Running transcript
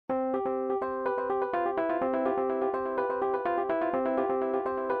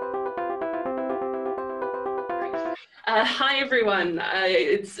Hi everyone.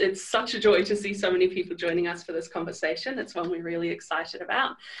 It's such a joy to see so many people joining us for this conversation. It's one we're really excited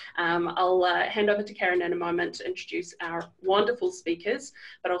about. I'll hand over to Karen in a moment to introduce our wonderful speakers,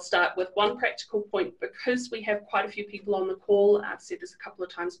 but I'll start with one practical point because we have quite a few people on the call. I've said this a couple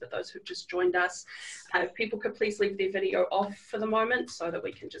of times, but those who've just joined us, if people could please leave their video off for the moment so that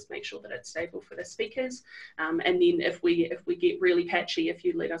we can just make sure that it's stable for the speakers. And then if we get really patchy, if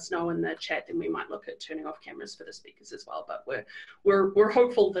you let us know in the chat, then we might look at turning off cameras for the speakers as well, but we're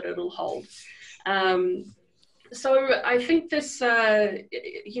hopeful that it'll hold. So I think this,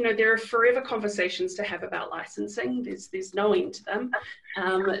 there are forever conversations to have about licensing. There's no end to them.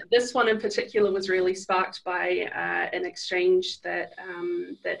 This one in particular was really sparked by an exchange that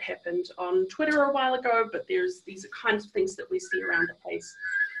happened on Twitter a while ago, but these are kinds of things that we see around the place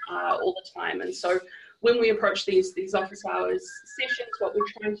all the time. And so when we approach these office hours sessions, what we're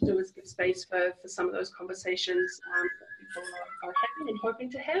trying to do is give space for some of those conversations that people are having and hoping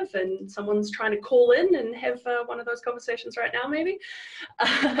to have, and someone's trying to call in and have one of those conversations right now, maybe.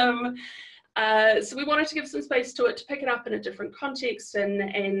 So we wanted to give some space to it, to pick it up in a different context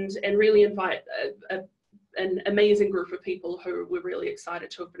and really invite an amazing group of people who we're really excited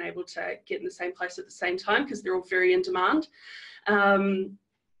to have been able to get in the same place at the same time, because they're all very in demand.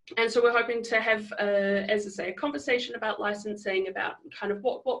 And so we're hoping to have, as I say, a conversation about licensing, about kind of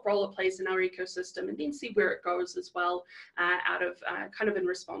what role it plays in our ecosystem, and then see where it goes as well, out of kind of in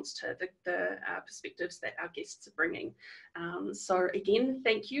response to the perspectives that our guests are bringing. So again,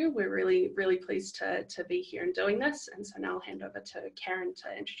 thank you. We're really, really pleased to be here and doing this. And so now I'll hand over to Karen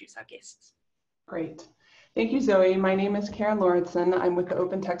to introduce our guests. Great. Thank you, Zoe. My name is Karen Larson. I'm with the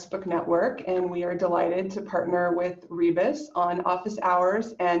Open Textbook Network, and we are delighted to partner with Rebus on office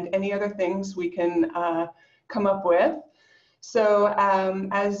hours and any other things we can come up with. So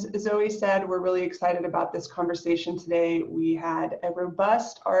as Zoe said, we're really excited about this conversation today. We had a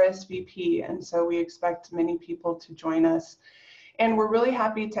robust RSVP, and so we expect many people to join us. And we're really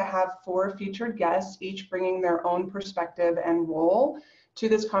happy to have 4 featured guests, each bringing their own perspective and role to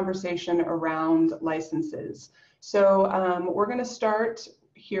this conversation around licenses. So we're going to start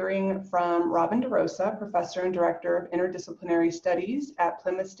hearing from Robin DeRosa, Professor and Director of Interdisciplinary Studies at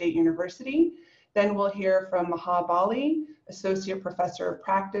Plymouth State University. Then we'll hear from Maha, Bali, Associate Professor of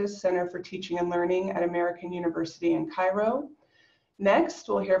Practice, Center for Teaching and Learning at American University in Cairo. Next,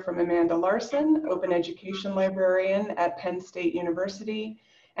 we'll hear from Amanda Larson, Open Education Librarian at Penn State University.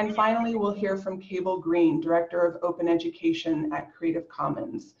 And finally, we'll hear from Cable Green, Director of Open Education at Creative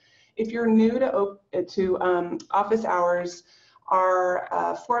Commons. If you're new to office hours,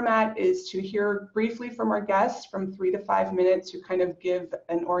 our format is to hear briefly from our guests from 3 to 5 minutes to kind of give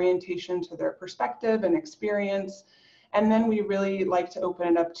an orientation to their perspective and experience. And then we really like to open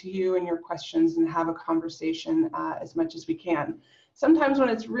it up to you and your questions and have a conversation as much as we can. Sometimes when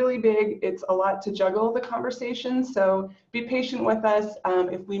it's really big, it's a lot to juggle the conversation, so be patient with us.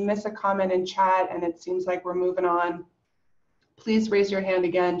 If we miss a comment in chat and it seems like we're moving on, please raise your hand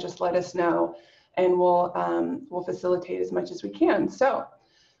again, just let us know, and we'll facilitate as much as we can. So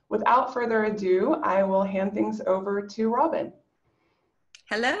without further ado, I will hand things over to Robin.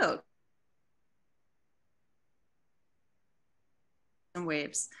 Hello.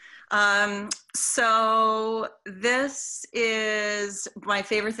 Waves. So this is my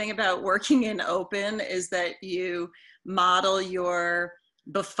favorite thing about working in open, is that you model your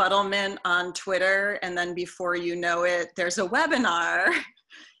befuddlement on Twitter, and then before you know it, there's a webinar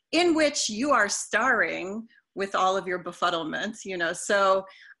in which you are starring with all of your befuddlement, So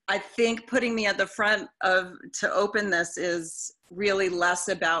I think putting me at the front to open this is really less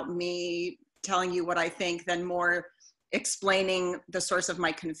about me telling you what I think than more explaining the source of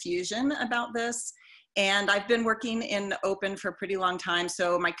my confusion about this. And I've been working in open for a pretty long time,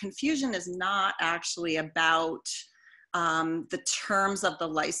 so my confusion is not actually about the terms of the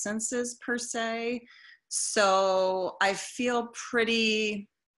licenses per se. So I feel pretty,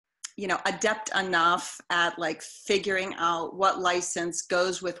 adept enough at like figuring out what license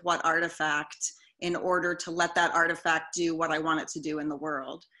goes with what artifact in order to let that artifact do what I want it to do in the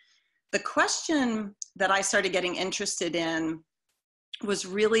world. The question that I started getting interested in was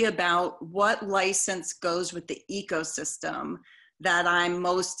really about what license goes with the ecosystem that I'm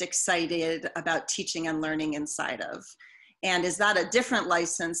most excited about teaching and learning inside of. And is that a different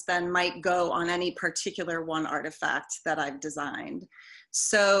license than might go on any particular one artifact that I've designed?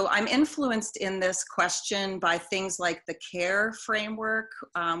 So I'm influenced in this question by things like the CARE framework,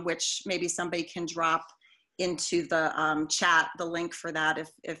 which maybe somebody can drop into the chat, the link for that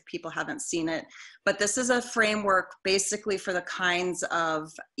if people haven't seen it. But this is a framework basically for the kinds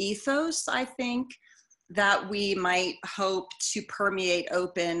of ethos, I think, that we might hope to permeate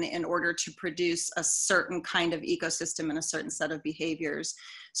open in order to produce a certain kind of ecosystem and a certain set of behaviors.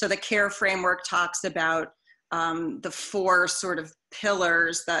 So the CARE framework talks about the 4 sort of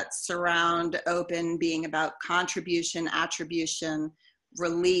pillars that surround open, being about contribution, attribution,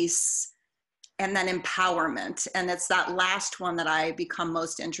 release, and then empowerment. And it's that last one that I become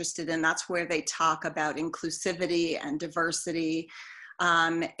most interested in. That's where they talk about inclusivity and diversity,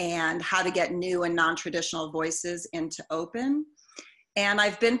 and how to get new and non-traditional voices into open. And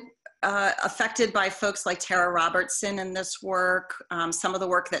I've been affected by folks like Tara Robertson in this work, some of the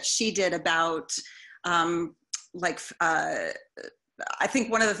work that she did about, I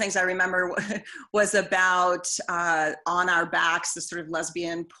think one of the things I remember was about On Our Backs, the sort of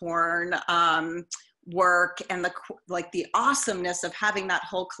lesbian porn work, and the awesomeness of having that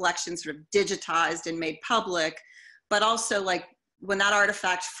whole collection sort of digitized and made public, but also like when that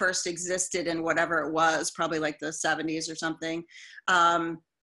artifact first existed in whatever it was, probably like the 70s or something,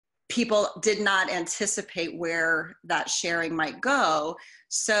 people did not anticipate where that sharing might go.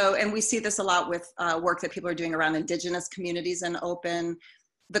 So, and we see this a lot with work that people are doing around Indigenous communities and open,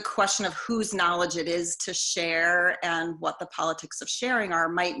 the question of whose knowledge it is to share and what the politics of sharing are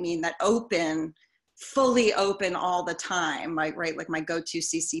might mean that open, fully open all the time, right? Like my go-to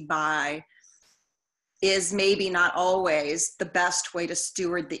CC BY is maybe not always the best way to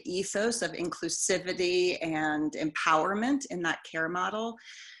steward the ethos of inclusivity and empowerment in that care model.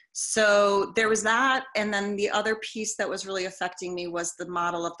 So there was that. And then the other piece that was really affecting me was the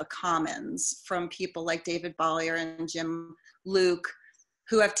model of the commons from people like David Bollier and Jim Luke,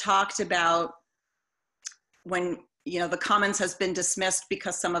 who have talked about when, you know, the commons has been dismissed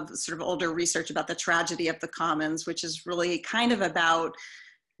because some of the sort of older research about the tragedy of the commons, which is really kind of about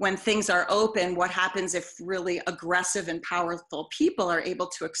when things are open, what happens if really aggressive and powerful people are able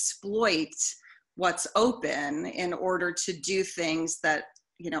to exploit what's open in order to do things that,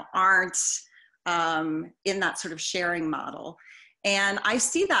 you know, aren't in that sort of sharing model. And I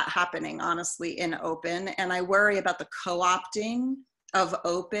see that happening, honestly, in open, and I worry about the co-opting of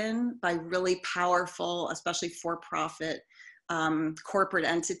open by really powerful, especially for-profit corporate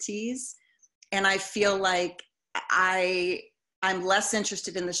entities. And I feel like I'm less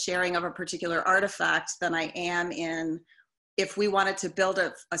interested in the sharing of a particular artifact than I am in if we wanted to build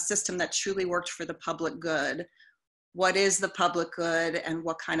a system that truly worked for the public good. What is the public good and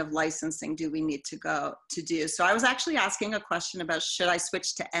what kind of licensing do we need to do? So I was actually asking a question about, should I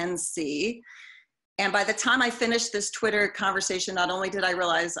switch to NC? And by the time I finished this Twitter conversation, not only did I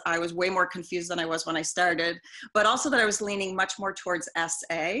realize I was way more confused than I was when I started, but also that I was leaning much more towards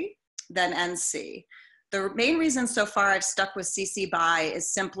SA than NC. The main reason so far I've stuck with CC BY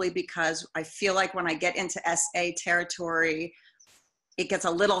is simply because I feel like when I get into SA territory, it gets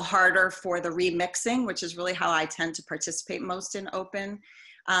a little harder for the remixing, which is really how I tend to participate most in open.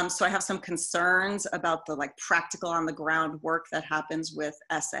 So I have some concerns about the practical on the ground work that happens with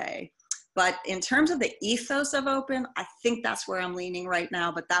SA. But in terms of the ethos of open, I think that's where I'm leaning right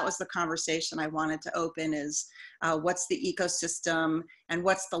now. But that was the conversation I wanted to open is what's the ecosystem and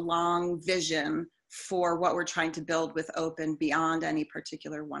what's the long vision for what we're trying to build with open beyond any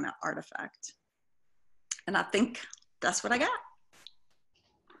particular one artifact. And I think that's what I got.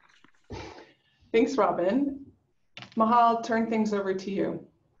 Thanks, Robin. Maha, I'll turn things over to you.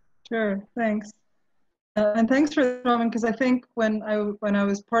 Sure, thanks. And thanks for that, Robin, because I think when I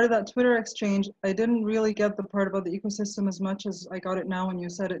was part of that Twitter exchange, I didn't really get the part about the ecosystem as much as I got it now when you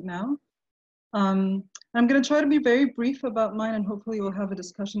said it now. I'm going to try to be very brief about mine, and hopefully we'll have a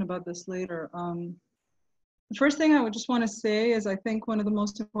discussion about this later. The first thing I would just want to say is I think one of the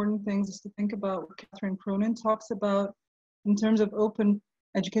most important things is to think about what Catherine Cronin talks about in terms of open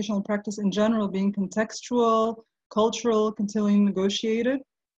educational practice in general being contextual, cultural, continually negotiated.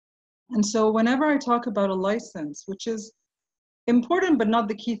 And so whenever I talk about a license, which is important but not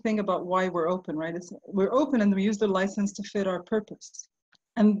the key thing about why we're open, right? We're open and we use the license to fit our purpose.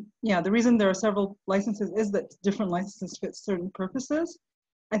 And yeah, the reason there are several licenses is that different licenses fit certain purposes.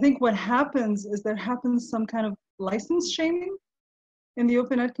 I think what happens is there happens some kind of license shaming in the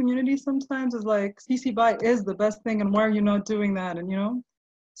open ed community sometimes. Is like, CC BY is the best thing and why are you not doing that? And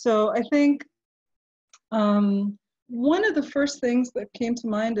so I think one of the first things that came to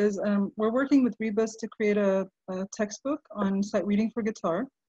mind is we're working with Rebus to create a textbook on sight reading for guitar.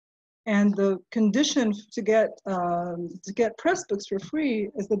 And the condition to get press books for free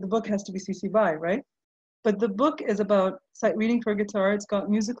is that the book has to be CC BY, right? But the book is about sight reading for guitar. It's got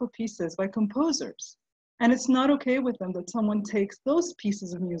musical pieces by composers. And it's not okay with them that someone takes those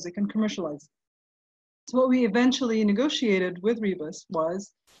pieces of music and commercializes it. So what we eventually negotiated with Rebus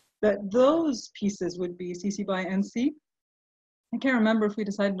was that those pieces would be CC by NC. I can't remember if we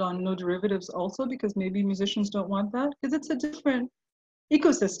decided on no derivatives also, because maybe musicians don't want that, because it's a different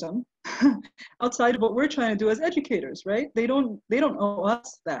ecosystem outside of what we're trying to do as educators, right? They don't owe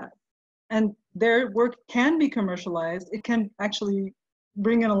us that. And their work can be commercialized. It can actually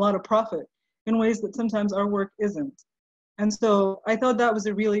bring in a lot of profit in ways that sometimes our work isn't. And so I thought that was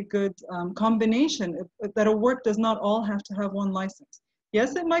a really good combination, that a work does not all have to have one license.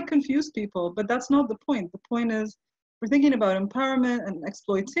 Yes, it might confuse people, but that's not the point. The point is, we're thinking about empowerment and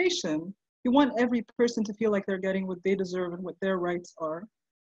exploitation. You want every person to feel like they're getting what they deserve and what their rights are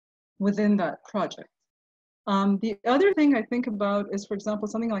within that project. The other thing I think about is, for example,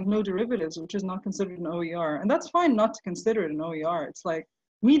 something like no derivatives, which is not considered an OER. And that's fine not to consider it an OER. It's like,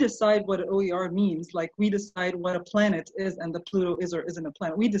 we decide what an OER means, like we decide what a planet is and the Pluto is or isn't a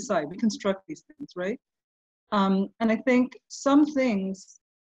planet. We decide, we construct these things, right? And I think some things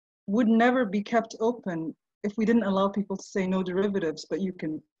would never be kept open if we didn't allow people to say no derivatives, but you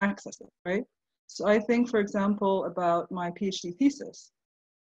can access it, right? So I think, for example, about my PhD thesis,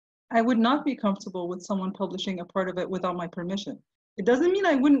 I would not be comfortable with someone publishing a part of it without my permission. It doesn't mean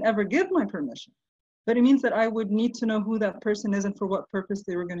I wouldn't ever give my permission, but it means that I would need to know who that person is and for what purpose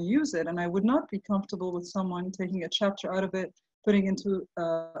they were going to use it. And I would not be comfortable with someone taking a chapter out of it, putting into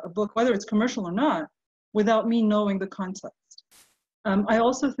a book, whether it's commercial or not, without me knowing the context. I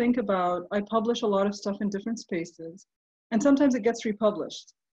also think about, I publish a lot of stuff in different spaces, and sometimes it gets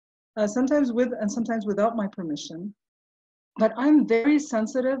republished, sometimes with and sometimes without my permission. But I'm very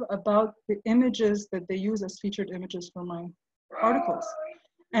sensitive about the images that they use as featured images for my articles.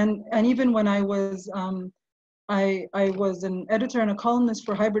 And even when I was an editor and a columnist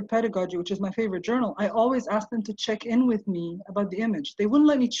for Hybrid Pedagogy, which is my favorite journal, I always asked them to check in with me about the image. They wouldn't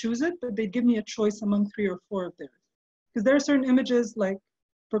let me choose it, but they'd give me a choice among 3 or 4 of theirs. Because there are certain images, like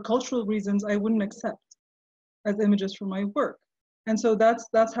for cultural reasons, I wouldn't accept as images for my work. And so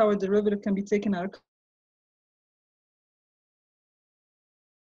that's how a derivative can be taken out of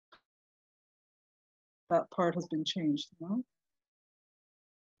that part has been changed. You know?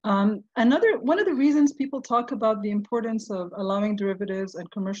 One of the reasons people talk about the importance of allowing derivatives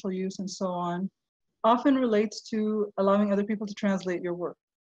and commercial use and so on often relates to allowing other people to translate your work.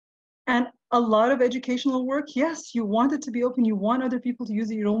 And a lot of educational work, yes, you want it to be open, you want other people to use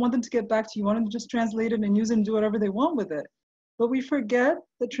it, you don't want them to get back to you, you want them to just translate it and use it and do whatever they want with it. But we forget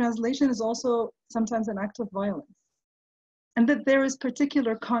that translation is also sometimes an act of violence. And that there is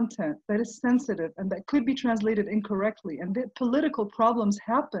particular content that is sensitive and that could be translated incorrectly, and that political problems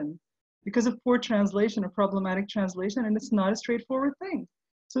happen because of poor translation or problematic translation, and it's not a straightforward thing.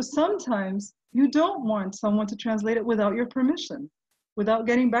 So sometimes you don't want someone to translate it without your permission, without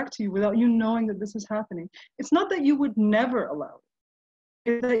getting back to you, without you knowing that this is happening. It's not that you would never allow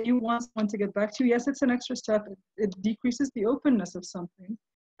it, it's that you want someone to get back to you. Yes, it's an extra step, it decreases the openness of something,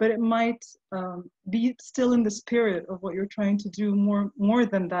 but it might be still in the spirit of what you're trying to do more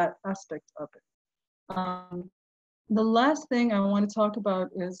than that aspect of it. The last thing I want to talk about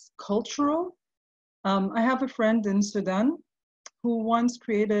is cultural. I have a friend in Sudan who once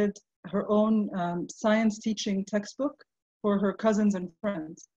created her own science teaching textbook for her cousins and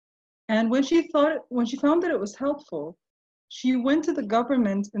friends. And when she found that it was helpful, she went to the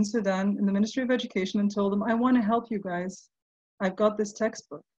government in Sudan, in the Ministry of Education, and told them, I want to help you guys. I've got this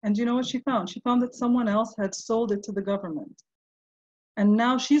textbook. And do you know what she found? She found that someone else had sold it to the government. And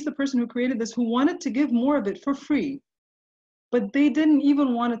now she's the person who created this, who wanted to give more of it for free. But they didn't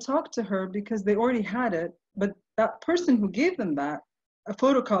even want to talk to her because they already had it. But that person who gave them that, a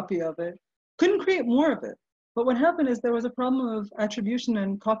photocopy of it, couldn't create more of it. But what happened is there was a problem of attribution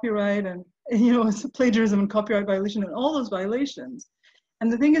and copyright and, plagiarism and copyright violation and all those violations.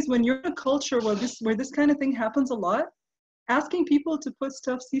 And the thing is, when you're in a culture where this kind of thing happens a lot, asking people to put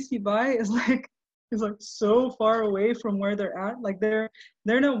stuff CC by is like so far away from where they're at. Like they're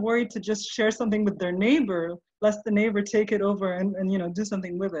not worried to just share something with their neighbor, lest the neighbor take it over and do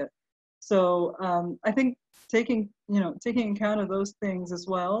something with it. So I think taking account of those things as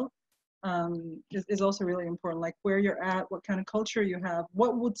well is also really important. Like where you're at, what kind of culture you have,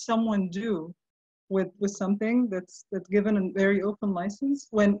 what would someone do with something that's given a very open license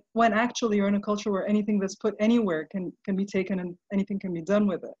when actually you're in a culture where anything that's put anywhere can be taken and anything can be done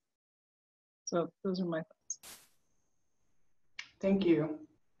with it. So those are my thoughts. Thank you.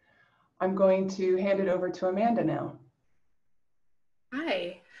 I'm going to hand it over to Amanda now.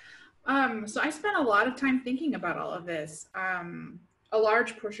 Hi. So I spent a lot of time thinking about all of this. A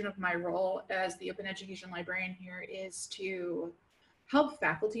large portion of my role as the open education librarian here is to help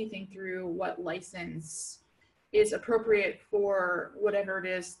faculty think through what license is appropriate for whatever it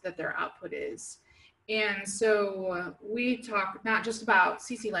is that their output is. And so we talk not just about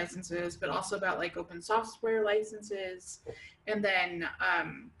CC licenses, but also about like open software licenses, and then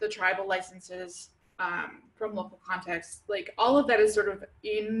the tribal licenses from local contexts. Like all of that is sort of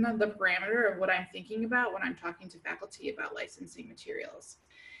in the parameter of what I'm thinking about when I'm talking to faculty about licensing materials.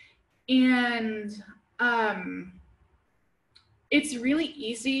 And it's really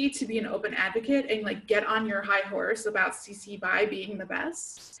easy to be an open advocate and like get on your high horse about CC BY being the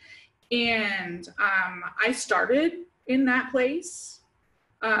best. And I started in that place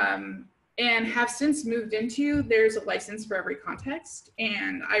and have since moved into, there's a license for every context.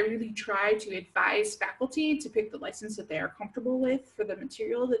 And I really try to advise faculty to pick the license that they are comfortable with for the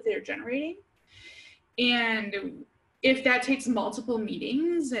material that they're generating. And if that takes multiple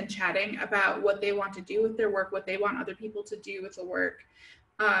meetings and chatting about what they want to do with their work, what they want other people to do with the work,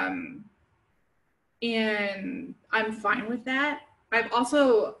 and I'm fine with that. I've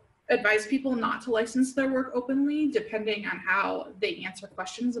also advised people not to license their work openly, depending on how they answer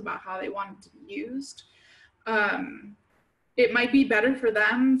questions about how they want it to be used. It might be better for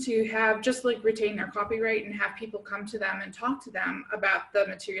them to have just like retain their copyright and have people come to them and talk to them about the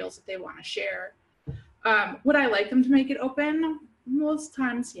materials that they want to share. Would I like them to make it open? Most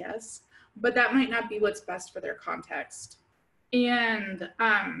times, yes, but that might not be what's best for their context. And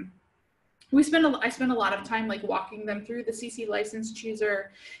I spend a lot of time like walking them through the CC license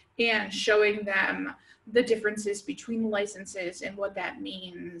chooser and showing them the differences between the licenses and what that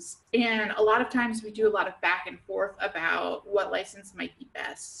means. And a lot of times we do a lot of back and forth about what license might be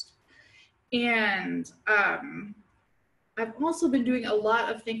best. And I've also been doing a lot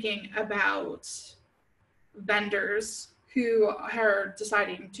of thinking about vendors who are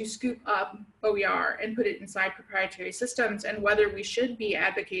deciding to scoop up OER and put it inside proprietary systems, and whether we should be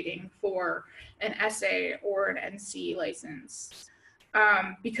advocating for an SA or an NC license.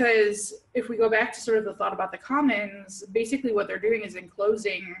 Because if we go back to sort of the thought about the commons, basically what they're doing is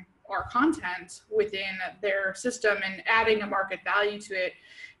enclosing our content within their system and adding a market value to it,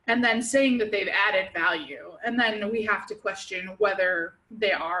 and then saying that they've added value. And then we have to question whether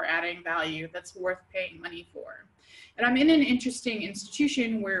they are adding value that's worth paying money for. And I'm in an interesting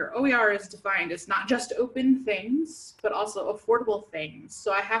institution where OER is defined as not just open things, but also affordable things.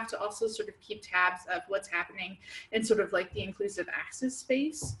 So I have to also sort of keep tabs of what's happening in sort of like the inclusive access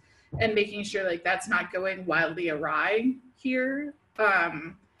space and making sure like that's not going wildly awry here.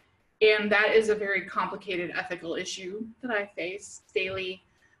 And that is a very complicated ethical issue that I face daily.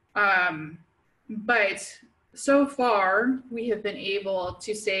 But so far, we have been able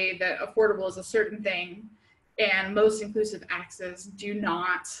to say that affordable is a certain thing, and most inclusive access do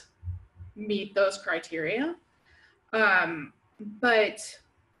not meet those criteria. But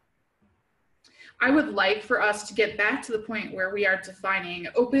I would like for us to get back to the point where we are defining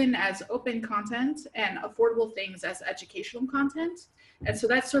open as open content and affordable things as educational content. And so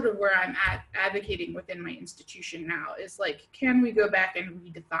that's sort of where I'm advocating within my institution now, is like, can we go back and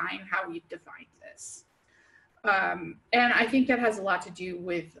redefine how we've defined this? And I think that has a lot to do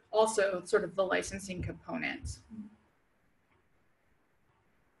with also sort of the licensing component.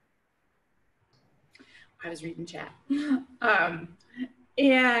 I was reading chat.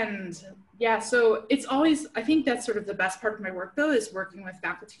 And yeah, so it's always, I think that's sort of the best part of my work though, is working with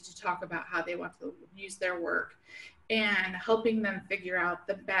faculty to talk about how they want to use their work and helping them figure out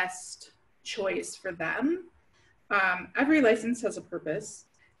the best choice for them. Every license has a purpose,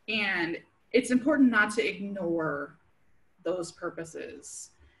 and it's important not to ignore those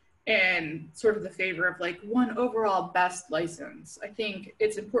purposes and sort of the favor of like one overall best license. I think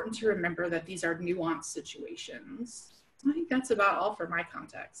it's important to remember that these are nuanced situations. I think that's about all for my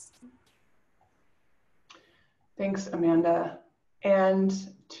context. Thanks, Amanda. And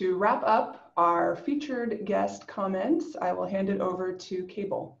to wrap up our featured guest comments, I will hand it over to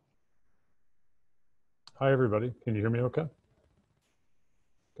Cable. Hi, everybody. Can you hear me okay?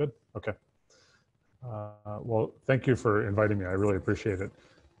 Good, okay. Well, thank you for inviting me. I really appreciate it.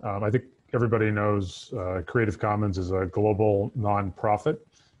 I think everybody knows Creative Commons is a global nonprofit,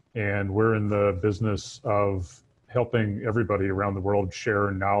 and we're in the business of helping everybody around the world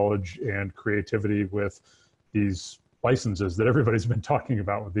share knowledge and creativity with these licenses that everybody's been talking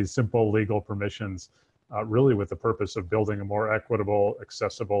about, with these simple legal permissions, really with the purpose of building a more equitable,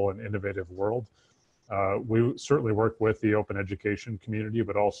 accessible, and innovative world. We certainly work with the open education community,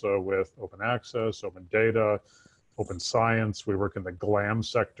 but also with open access, open data, open science. We work in the GLAM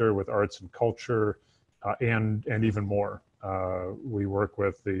sector with arts and culture, and even more. We work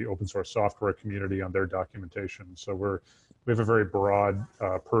with the open source software community on their documentation. So we have a very broad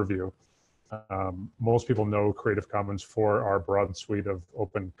purview. Most people know Creative Commons for our broad suite of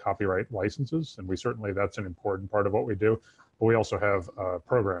open copyright licenses, and certainly that's an important part of what we do. But we also have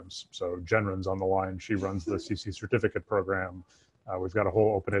programs. So Jenren's on the line. She runs the CC certificate program. We've got a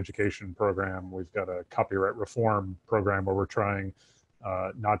whole open education program. We've got a copyright reform program where we're trying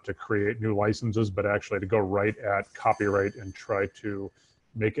not to create new licenses, but actually to go right at copyright and try to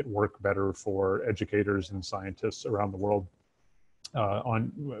make it work better for educators and scientists around the world.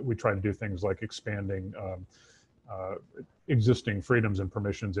 We try to do things like expanding existing freedoms and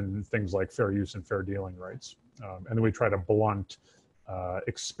permissions in things like fair use and fair dealing rights. And then we try to blunt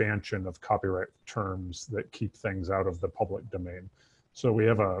expansion of copyright terms that keep things out of the public domain. So we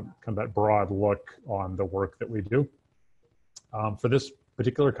have a kind of that broad look on the work that we do. For this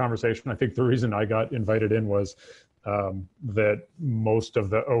particular conversation, I think the reason I got invited in was that most of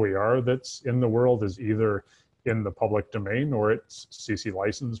the OER that's in the world is either in the public domain or it's CC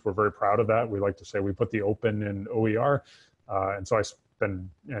licensed. We're very proud of that. We like to say we put the open in OER. And so and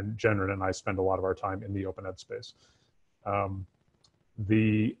Jenren and I spend a lot of our time in the open ed space.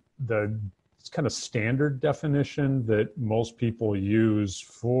 The kind of standard definition that most people use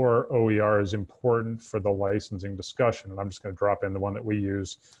for OER is important for the licensing discussion. And I'm just going to drop in the one that we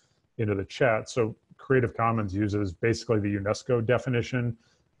use into the chat. So Creative Commons uses basically the UNESCO definition,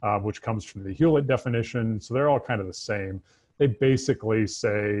 which comes from the Hewlett definition. So they're all kind of the same. They basically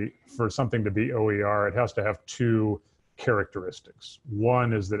say for something to be OER, it has to have two characteristics.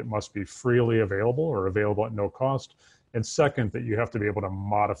 One is that it must be freely available or available at no cost. And second, that you have to be able to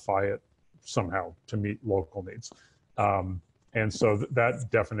modify it somehow to meet local needs. And so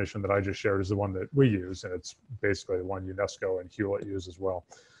that definition that I just shared is the one that we use, and it's basically the one UNESCO and Hewlett use as well.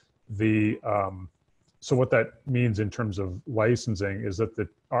 So what that means in terms of licensing is that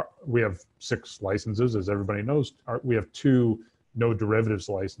we have 6 licenses, as everybody knows. We have 2 no derivatives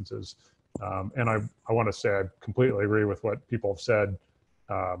licenses. And I want to say I completely agree with what people have said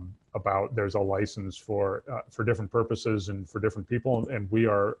about there's a license for different purposes and for different people, and we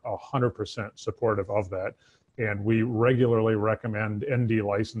are 100% supportive of that. And we regularly recommend ND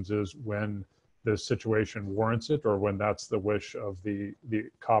licenses when the situation warrants it or when that's the wish of the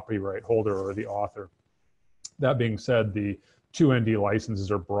copyright holder or the author. That being said, the 2 ND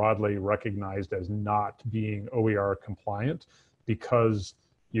licenses are broadly recognized as not being OER compliant because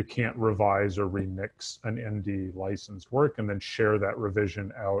you can't revise or remix an ND licensed work and then share that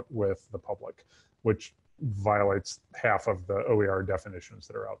revision out with the public, which violates half of the OER definitions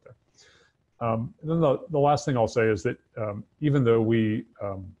that are out there. And then the last thing I'll say is that even though we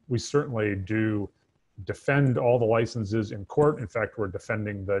certainly do defend all the licenses in court, in fact, we're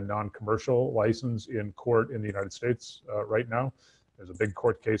defending the non-commercial license in court in the United States right now. There's a big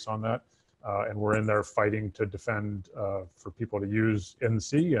court case on that. And we're in there fighting to defend for people to use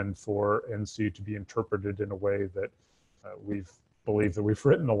NC and for NC to be interpreted in a way that we believe that we've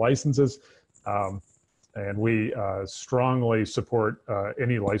written the licenses. And we strongly support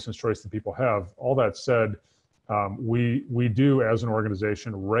any license choice that people have. All that said, we do as an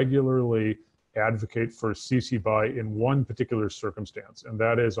organization regularly advocate for CC BY in one particular circumstance, and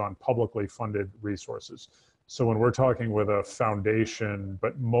that is on publicly funded resources. So when we're talking with a foundation,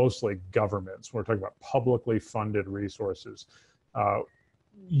 but mostly governments, we're talking about publicly funded resources.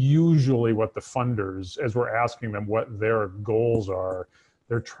 Usually what the funders, as we're asking them what their goals are,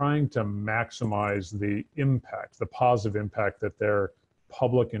 they're trying to maximize the impact, the positive impact that their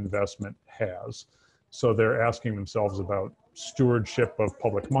public investment has. So they're asking themselves about stewardship of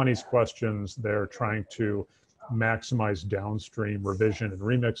public monies questions. They're trying to maximize downstream revision and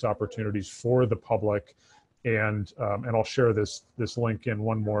remix opportunities for the public. And I'll share this link in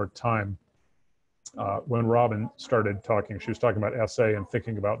one more time. When Robin started talking, she was talking about SA and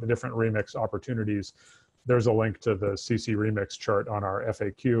thinking about the different remix opportunities. There's a link to the CC remix chart on our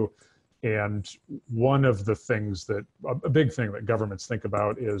FAQ. And one of the things a big thing that governments think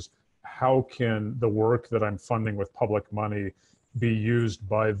about is how can the work that I'm funding with public money be used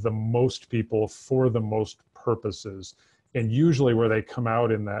by the most people for the most purposes? And usually where they come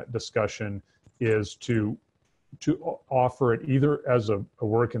out in that discussion is to offer it either as a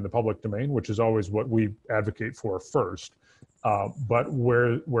work in the public domain, which is always what we advocate for first, but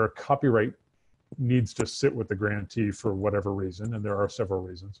where copyright needs to sit with the grantee for whatever reason, and there are several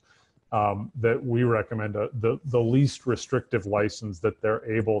reasons, that we recommend the least restrictive license that they're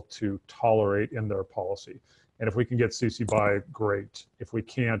able to tolerate in their policy. And if we can get CC BY, great. If we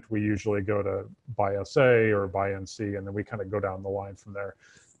can't, we usually go to BY SA or BY NC, and then we kind of go down the line from there.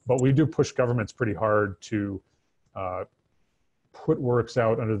 But we do push governments pretty hard to put works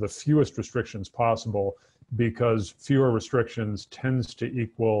out under the fewest restrictions possible, because fewer restrictions tends to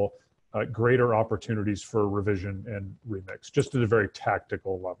equal greater opportunities for revision and remix, just at a very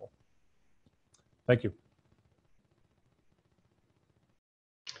tactical level. Thank you.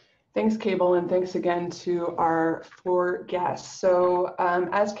 Thanks, Cable, and thanks again to our 4 guests. So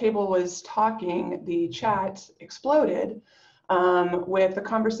as Cable was talking, the chat exploded with a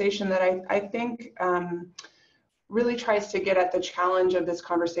conversation that I think really tries to get at the challenge of this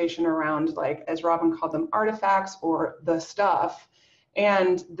conversation around, like, as Robin called them, artifacts or the stuff,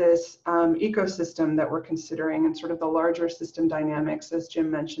 and this ecosystem that we're considering and sort of the larger system dynamics, as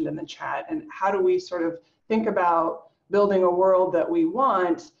Jim mentioned in the chat, and how do we sort of think about building a world that we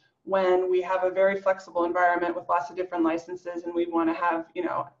want when we have a very flexible environment with lots of different licenses, and we want to have, you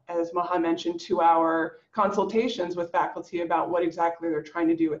know, as Maha mentioned, 2-hour consultations with faculty about what exactly they're trying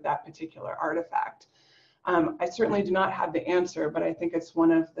to do with that particular artifact. I certainly do not have the answer, but I think it's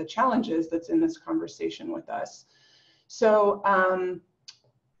one of the challenges that's in this conversation with us. So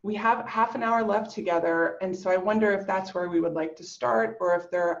we have half an hour left together, and so I wonder if that's where we would like to start, or if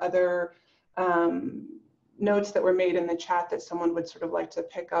there are other notes that were made in the chat that someone would sort of like to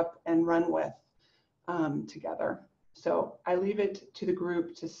pick up and run with together. So I leave it to the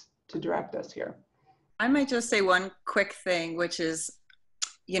group to direct us here. I might just say one quick thing, which is,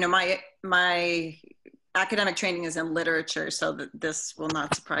 you know, my academic training is in literature, so that this will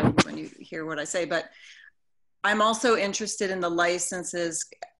not surprise you when you hear what I say, but I'm also interested in the licenses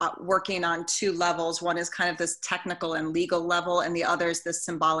working on 2 levels. One is kind of this technical and legal level, and the other is this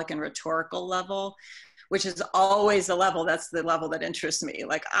symbolic and rhetorical level, which is always the level that interests me.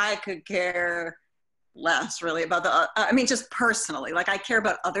 Like, I could care less really about I mean, just personally, like, I care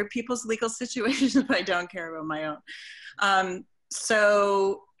about other people's legal situations, but I don't care about my own.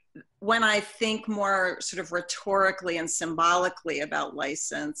 So when I think more sort of rhetorically and symbolically about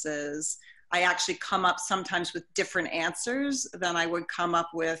licenses, I actually come up sometimes with different answers than I would come up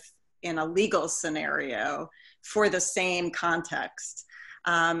with in a legal scenario for the same context.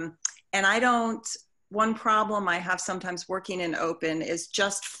 And one problem I have sometimes working in open is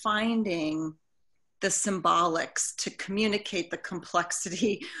just finding the symbolics to communicate the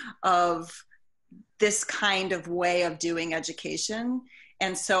complexity of this kind of way of doing education.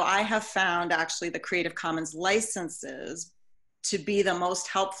 And so I have found actually the Creative Commons licenses to be the most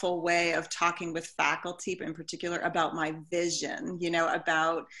helpful way of talking with faculty in particular about my vision, you know,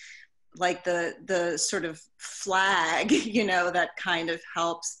 about like the sort of flag, you know, that kind of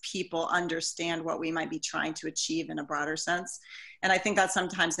helps people understand what we might be trying to achieve in a broader sense. And I think that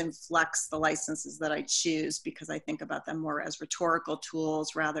sometimes inflects the licenses that I choose, because I think about them more as rhetorical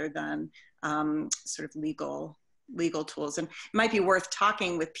tools rather than sort of legal tools. And it might be worth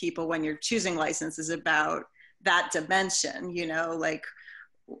talking with people when you're choosing licenses about that dimension, you know, like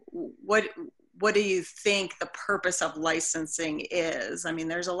what do you think the purpose of licensing is? I mean,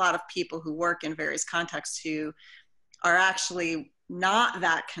 there's a lot of people who work in various contexts who are actually not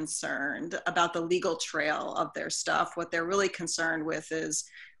that concerned about the legal trail of their stuff. What they're really concerned with is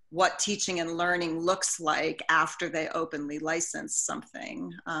what teaching and learning looks like after they openly license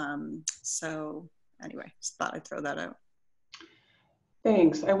something. So anyway, just thought I'd throw that out.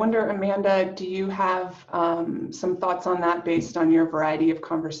 Thanks. I wonder, Amanda, do you have some thoughts on that based on your variety of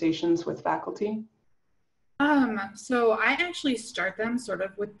conversations with faculty? So I actually start them sort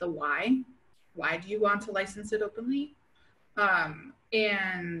of with the why. Why do you want to license it openly?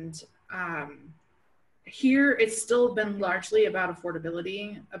 Here it's still been largely about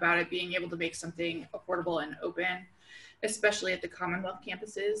affordability, about it being able to make something affordable and open, especially at the Commonwealth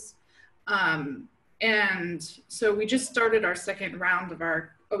campuses. And so we just started our 2nd round of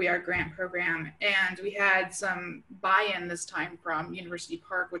our OER grant program, and we had some buy-in this time from University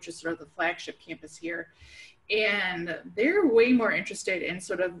Park, which is sort of the flagship campus here. And they're way more interested in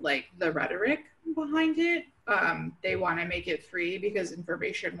sort of like the rhetoric behind it. They want to make it free because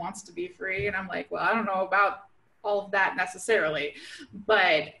information wants to be free. And I'm like, well, I don't know about all of that necessarily,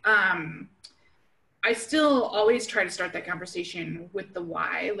 but I still always try to start that conversation with the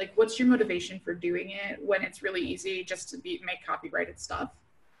why. Like, what's your motivation for doing it when it's really easy just to make copyrighted stuff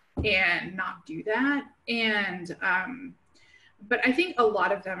and not do that? And, but I think a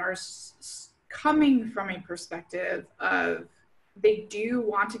lot of them are coming from a perspective of they do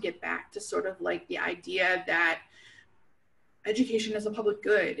want to get back to sort of like the idea that education is a public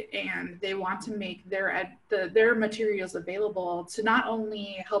good, and they want to make their materials available to not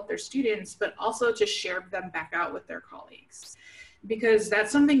only help their students, but also to share them back out with their colleagues. Because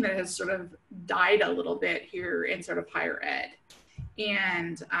that's something that has sort of died a little bit here in sort of higher ed.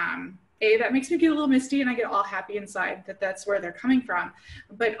 And that makes me get a little misty, and I get all happy inside that that's where they're coming from.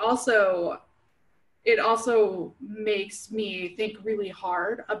 But also, it also makes me think really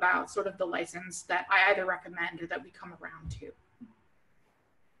hard about sort of the license that I either recommend or that we come around to.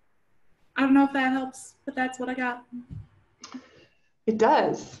 I don't know if that helps, but that's what I got. It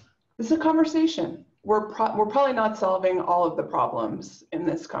does. This is a conversation. We're probably not solving all of the problems in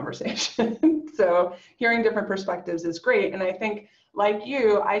this conversation. So hearing different perspectives is great. And I think, like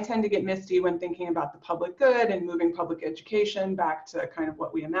you, I tend to get misty when thinking about the public good and moving public education back to kind of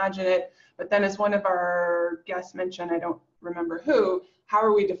what we imagine it. But then, as one of our guests mentioned, I don't remember who, how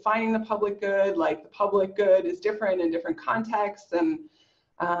are we defining the public good? Like, the public good is different in different contexts. And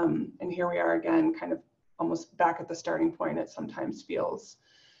here we are again, kind of almost back at the starting point, it sometimes feels.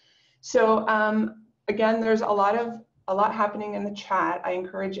 So again, there's a lot happening in the chat. I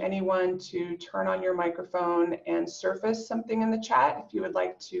encourage anyone to turn on your microphone and surface something in the chat if you would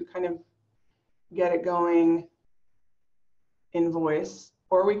like to kind of get it going in voice,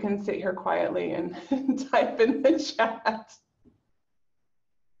 or we can sit here quietly and type in the chat.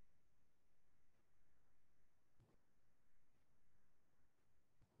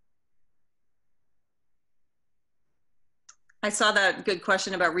 I saw that good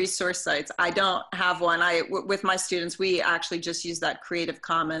question about resource sites. I don't have one. With my students, we actually just use that Creative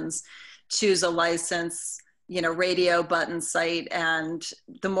Commons, choose a license, radio button site. And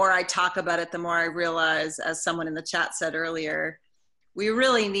the more I talk about it, the more I realize, as someone in the chat said earlier, we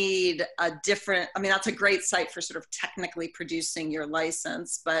really need a different, that's a great site for sort of technically producing your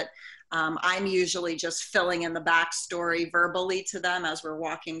license, but I'm usually just filling in the backstory verbally to them as we're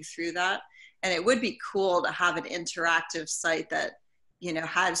walking through that. And it would be cool to have an interactive site that,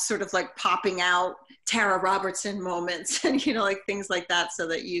 has sort of like popping out Tara Robertson moments and, like things like that, so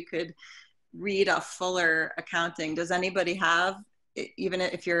that you could read a fuller accounting. Does anybody have, even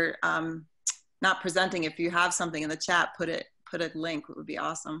if you're not presenting, if you have something in the chat, put a link, it would be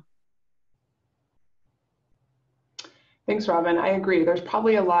awesome. Thanks, Robin. I agree. There's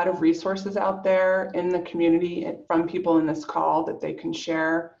probably a lot of resources out there in the community from people in this call that they can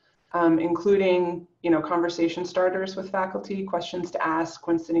share. Including, conversation starters with faculty, questions to ask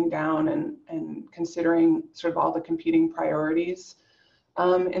when sitting down and considering sort of all the competing priorities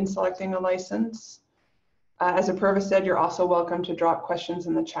in selecting a license. As Apurva said, you're also welcome to drop questions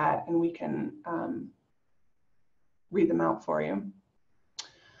in the chat and we can read them out for you.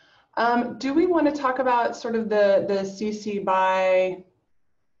 Do we want to talk about sort of the CC BY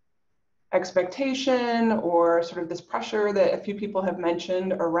expectation or sort of this pressure that a few people have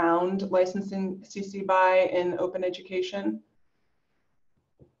mentioned around licensing CC BY in open education?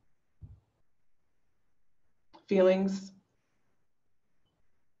 Feelings?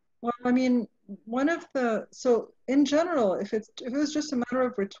 Well, so in general, if it was just a matter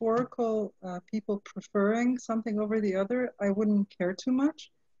of rhetorical people preferring something over the other, I wouldn't care too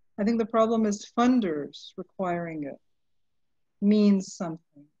much. I think the problem is funders requiring it means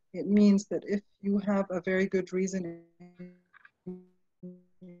something. It means that if you have a very good reason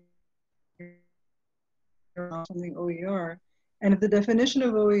something OER, and if the definition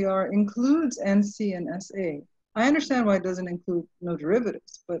of OER includes NC and SA, I understand why it doesn't include no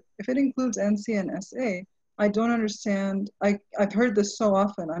derivatives, but if it includes NC and SA, I don't understand. I've heard this so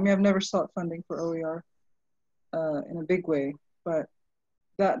often. I've never sought funding for OER in a big way, but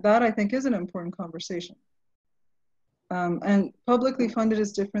that I think is an important conversation. And publicly funded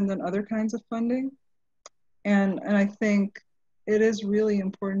is different than other kinds of funding. And I think it is really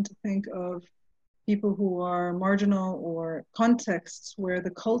important to think of people who are marginal or contexts where the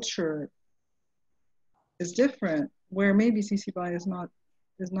culture is different, where maybe CC BY is not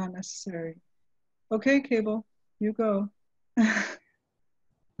necessary. Okay, Cable, you go.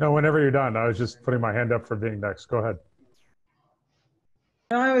 No, whenever you're done. I was just putting my hand up for being next. Go ahead.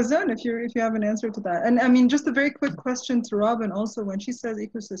 No, I was done if you have an answer to that. And just a very quick question to Robin also, when she says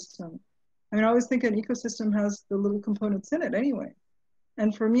ecosystem, I always think an ecosystem has the little components in it anyway.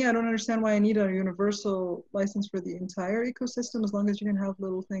 And for me, I don't understand why I need a universal license for the entire ecosystem, as long as you can have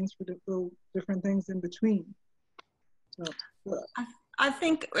little things for little different things in between. So, I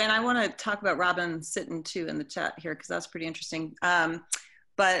think, and I want to talk about Robin Sitton too in the chat here, because that's pretty interesting.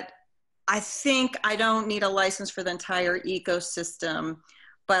 But I think I don't need a license for the entire ecosystem,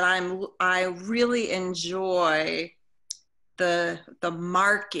 but I really enjoy the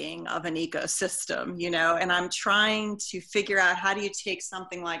marking of an ecosystem, and I'm trying to figure out, how do you take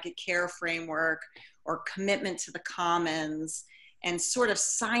something like a care framework or commitment to the commons and sort of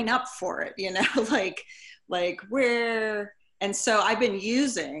sign up for it, like where. And so I've been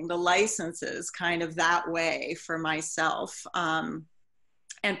using the licenses kind of that way for myself.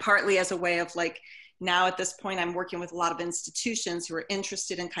 And partly as a way of now at this point, I'm working with a lot of institutions who are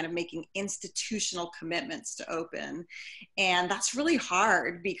interested in kind of making institutional commitments to open. And that's really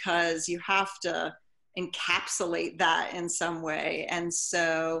hard because you have to encapsulate that in some way. And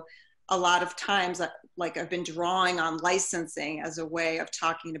so a lot of times, like I've been drawing on licensing as a way of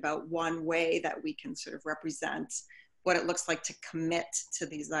talking about one way that we can sort of represent what it looks like to commit to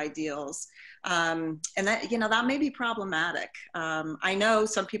these ideals. And that, you know, that may be problematic. I know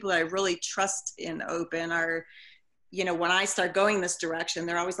some people that I really trust in open are, you know, when I start going this direction,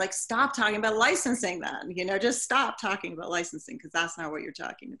 they're always like, stop talking about licensing then, you know, just stop talking about licensing because that's not what you're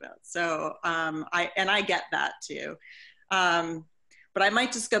talking about. So I get that too. But I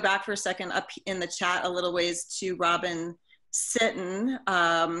might just go back for a second up in the chat a little ways to Robin Sitton,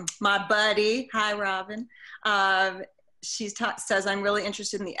 my buddy. Hi, Robin. She says, I'm really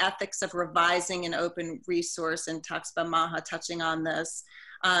interested in the ethics of revising an open resource, and talks about Maha touching on this.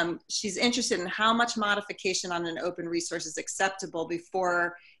 She's interested in how much modification on an open resource is acceptable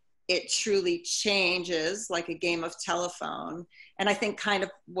before it truly changes, like a game of telephone. And I think kind of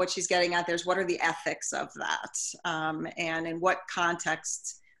what she's getting at there is, what are the ethics of that? And in what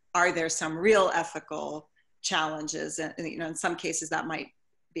context are there some real ethical challenges? And, you know, in some cases that might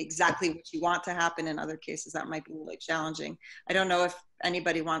be exactly what you want to happen. In other cases that might be really challenging. I don't know if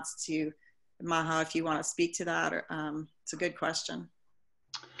anybody wants to, Maha, if you want to speak to that, or it's a good question.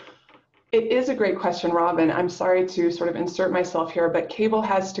 It is a great question, Robin. I'm sorry to sort of insert myself here, but Cable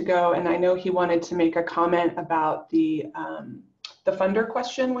has to go, and I know he wanted to make a comment about the funder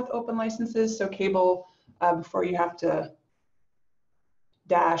question with open licenses. So Cable, before you have to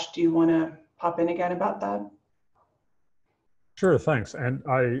dash, do you want to pop in again about that? Sure, thanks. And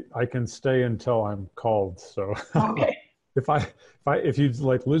I can stay until I'm called. So okay. If you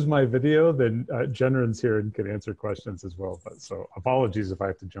like lose my video, then Jenren's here and can answer questions as well. But so apologies if I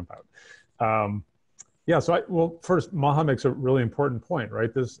have to jump out. Yeah, so well, first, Maha makes a really important point,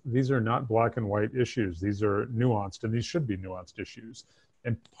 right? These are not black and white issues. These are nuanced, and these should be nuanced issues.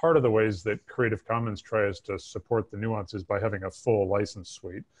 And part of the ways that Creative Commons tries to support the nuances by having a full license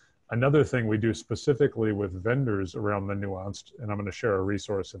suite. Another thing we do specifically with vendors around the nuanced, and I'm going to share a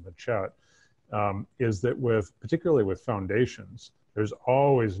resource in the chat, is that particularly with foundations, there's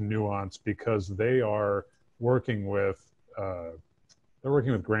always nuance because they are working with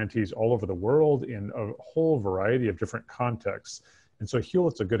grantees all over the world in a whole variety of different contexts. And so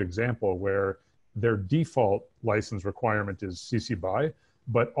Hewlett's a good example where their default license requirement is CC BY,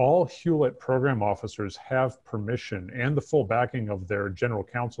 but all Hewlett program officers have permission and the full backing of their general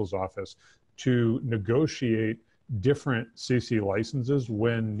counsel's office to negotiate different CC licenses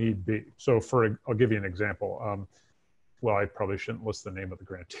when need be. So I'll give you an example. Well, I probably shouldn't list the name of the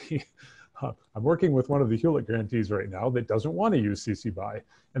grantee. I'm working with one of the Hewlett grantees right now that doesn't want to use CC BY,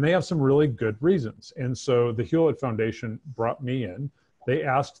 and they have some really good reasons. And so the Hewlett Foundation brought me in. They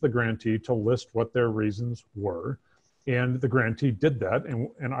asked the grantee to list what their reasons were, and the grantee did that,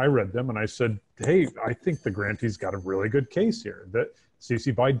 and I read them, and I said, hey, I think the grantee's got a really good case here, that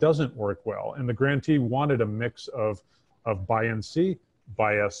CC BY doesn't work well. And the grantee wanted a mix of BY NC,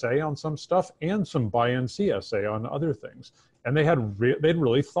 BY SA on some stuff, and some BY NC SA on other things. And they'd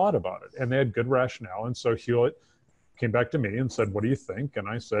really thought about it, and they had good rationale. And so Hewlett came back to me and said, what do you think? And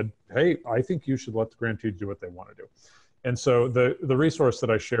I said, hey, I think you should let the grantee do what they want to do. And so the resource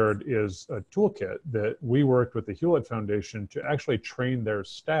that I shared is a toolkit that we worked with the Hewlett Foundation to actually train their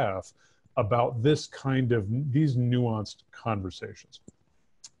staff about these nuanced conversations.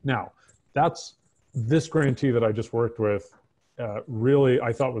 Now, this grantee that I just worked with really,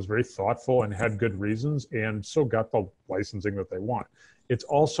 I thought was very thoughtful and had good reasons, and so got the licensing that they want. It's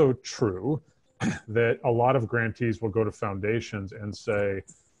also true that a lot of grantees will go to foundations and say,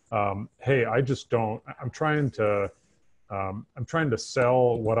 hey, I'm trying to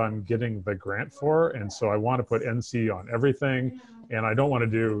sell what I'm getting the grant for, and so I want to put NC on everything, and I don't want to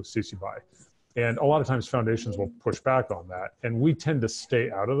do CC BY. And a lot of times foundations will push back on that, and we tend to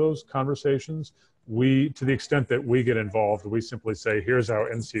stay out of those conversations. To the extent that we get involved, we simply say, here's how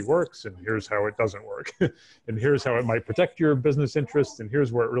NC works, and here's how it doesn't work. And here's how it might protect your business interests, and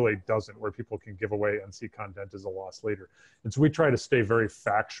here's where it really doesn't, where people can give away NC content as a loss leader. And so we try to stay very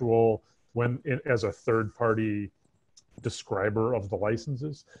factual as a third-party describer of the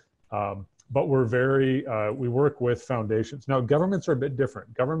licenses. But we work with foundations. Now, governments are a bit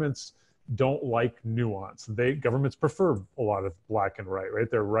different. Governments don't like nuance. Governments prefer a lot of black and white, right?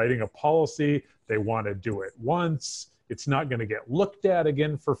 They're writing a policy, they want to do it once, it's not going to get looked at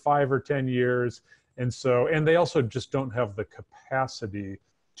again for 5 or 10 years. And they also just don't have the capacity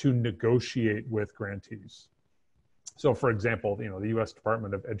to negotiate with grantees. So for example, the US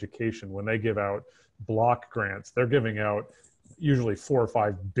Department of Education, when they give out block grants, they're giving out usually 4 or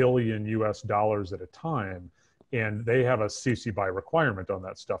 5 billion US dollars at a time. And they have a CC BY requirement on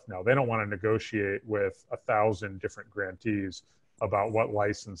that stuff now. They don't want to negotiate with 1,000 different grantees about what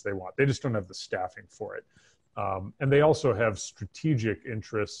license they want. They just don't have the staffing for it. And they also have strategic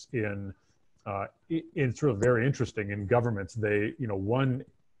interests in, it's really very interesting in governments. They, one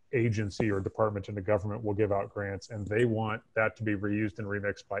agency or department in the government will give out grants, and they want that to be reused and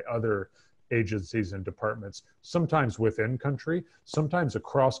remixed by other agencies and departments, sometimes within country, sometimes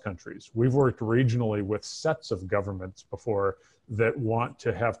across countries. We've worked regionally with sets of governments before that want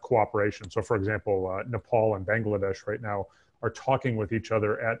to have cooperation. So for example, Nepal and Bangladesh right now are talking with each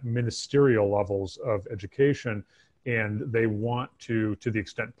other at ministerial levels of education, and they want to the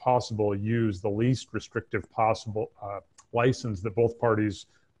extent possible, use the least restrictive possible license that both parties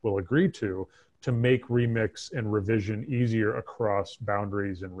will agree to make remix and revision easier across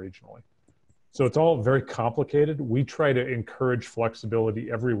boundaries and regionally. So it's all very complicated. We try to encourage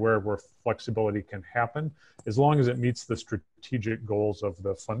flexibility everywhere where flexibility can happen, as long as it meets the strategic goals of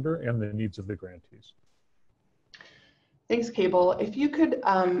the funder and the needs of the grantees. Thanks, Cable. If you could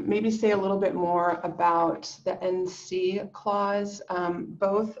maybe say a little bit more about the NC clause.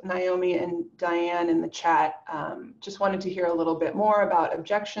 Both Naomi and Diane in the chat just wanted to hear a little bit more about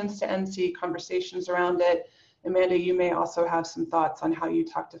objections to NC, conversations around it. Amanda, you may also have some thoughts on how you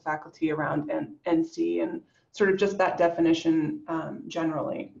talk to faculty around NC and sort of just that definition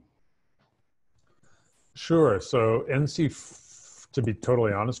generally. Sure. So NC, to be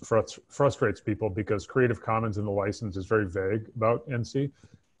totally honest, frustrates people because Creative Commons in the license is very vague about NC.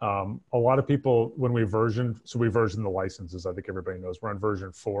 A lot of people, when we version the licenses, I think everybody knows, we're on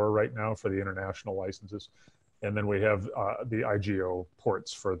version 4 right now for the international licenses. And then we have the IGO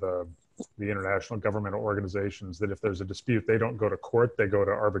ports for the international governmental organizations, that if there's a dispute, they don't go to court, they go to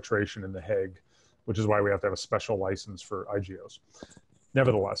arbitration in The Hague, which is why we have to have a special license for IGOs.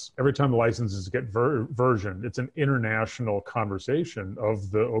 Nevertheless, every time the licenses get versioned, it's an international conversation of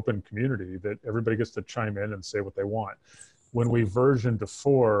the open community that everybody gets to chime in and say what they want. When we versioned to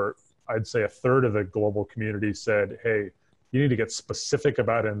 4, I'd say 1/3 of the global community said, hey, you need to get specific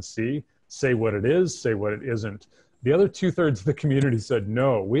about NC, say what it is, say what it isn't. The other 2/3 of the community said,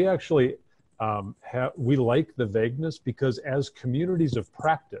 no, we actually we like the vagueness because as communities of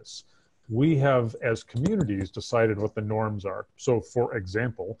practice, we have, as communities, decided what the norms are. So for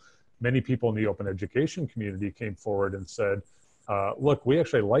example, many people in the open education community came forward and said, look, we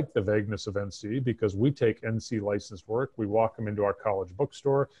actually like the vagueness of NC because we take NC licensed work, we walk them into our college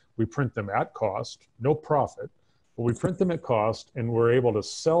bookstore, we print them at cost, no profit, but we print them at cost and we're able to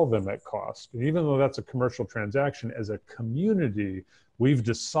sell them at cost. And even though that's a commercial transaction, as a community, we've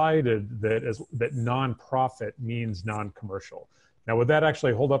decided that that non-profit means non-commercial. Now, would that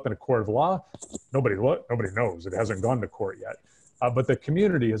actually hold up in a court of law? Nobody knows. It hasn't gone to court yet. But the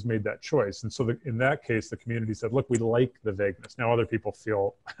community has made that choice. And so in that case, the community said, look, we like the vagueness. Now, other people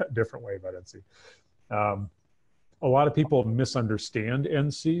feel a different way about NC. A lot of people misunderstand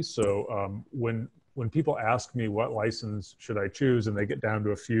NC. So when people ask me what license should I choose, and they get down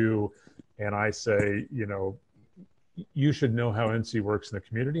to a few, and I say, you should know how NC works in the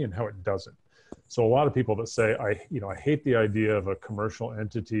community and how it doesn't. So a lot of people that say, I hate the idea of a commercial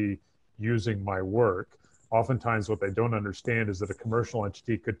entity using my work, oftentimes what they don't understand is that a commercial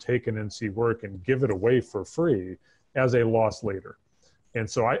entity could take an NC work and give it away for free as a loss leader. And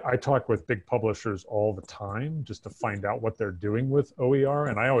so I talk with big publishers all the time just to find out what they're doing with OER.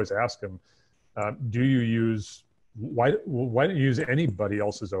 And I always ask them, why don't you use anybody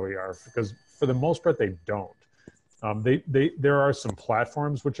else's OER? Because for the most part, they don't. There are some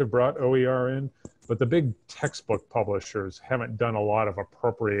platforms which have brought OER in, but the big textbook publishers haven't done a lot of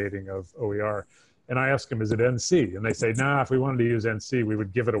appropriating of OER. And I ask them, is it NC? And they say, nah, if we wanted to use NC, we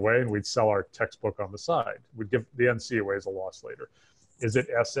would give it away and we'd sell our textbook on the side. We'd give the NC away as a loss later. Is it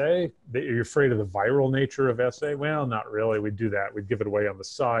SA? You're afraid of the viral nature of SA? Well, not really. We'd do that. We'd give it away on the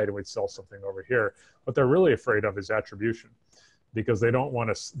side and we'd sell something over here. What they're really afraid of is attribution, because they don't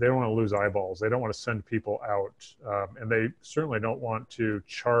want to lose eyeballs. They don't want to send people out. And they certainly don't want to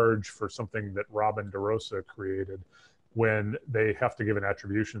charge for something that Robin DeRosa created when they have to give an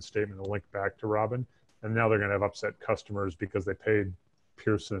attribution statement and link back to Robin. And now they're going to have upset customers because they paid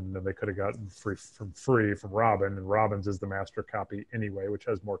Pearson and they could have gotten free from Robin, and Robin's is the master copy anyway, which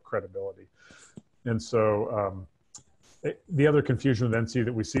has more credibility. And so the other confusion with NC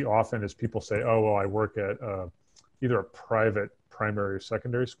that we see often is people say, oh, well, I work at either a private primary or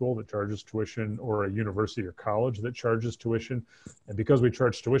secondary school that charges tuition, or a university or college that charges tuition. And because we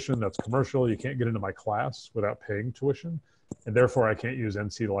charge tuition, that's commercial. You can't get into my class without paying tuition. And therefore, I can't use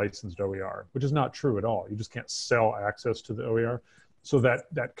NC licensed OER, which is not true at all. You just can't sell access to the OER. So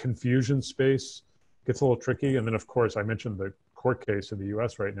that confusion space gets a little tricky. And then, of course, I mentioned the court case in the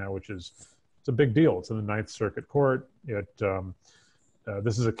US right now, which is, it's a big deal. It's in the Ninth Circuit Court.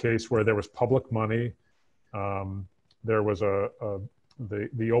 This is a case where there was public money. There was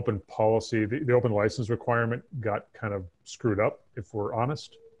the open policy, the open license requirement got kind of screwed up, if we're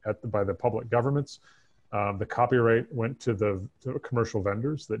honest, by the public governments. The copyright went to the commercial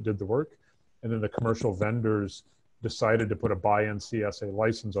vendors that did the work, and then the commercial vendors decided to put a by NCSA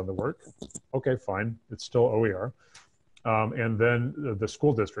license on the work. Okay, fine, it's still OER. And then the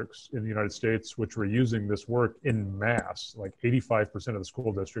school districts in the United States, which were using this work in mass, like 85% of the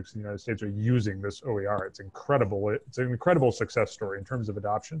school districts in the United States are using this OER. It's incredible. It's an incredible success story in terms of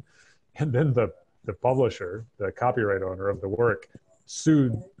adoption. And then the publisher, the copyright owner of the work,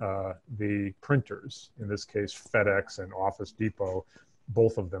 sued the printers, in this case, FedEx and Office Depot,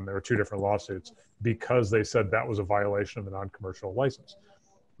 both of them. There were two different lawsuits because they said that was a violation of the non-commercial license,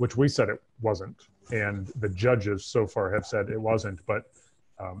 which we said it wasn't. And the judges so far have said it wasn't. But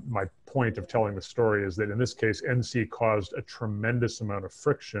my point of telling the story is that in this case, NC caused a tremendous amount of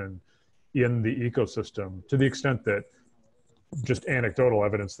friction in the ecosystem, to the extent that just anecdotal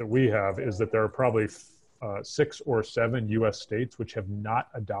evidence that we have is that there are probably 6 or 7 US states which have not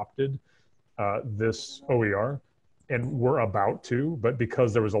adopted this OER, and we're about to, but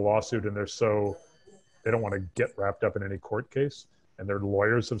because there was a lawsuit and they don't want to get wrapped up in any court case, and their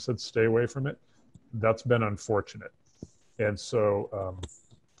lawyers have said stay away from it. That's been unfortunate. And so,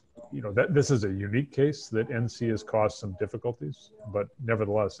 this is a unique case that NC has caused some difficulties, but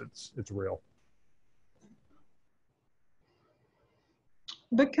nevertheless, it's real.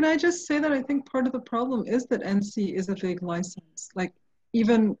 But can I just say that I think part of the problem is that NC is a vague license. Like,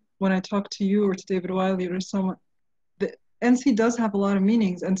 even when I talk to you or to David Wiley or someone, the NC does have a lot of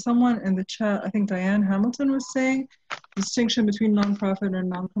meanings. And someone in the chat, I think Diane Hamilton was saying, distinction between nonprofit and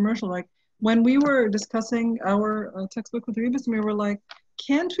non-commercial. Like, when we were discussing our textbook with Rebus, we were like,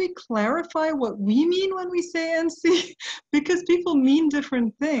 can't we clarify what we mean when we say NC? Because people mean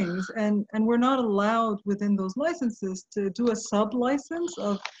different things, and we're not allowed within those licenses to do a sub-license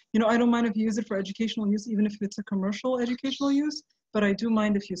of, I don't mind if you use it for educational use, even if it's a commercial educational use, but I do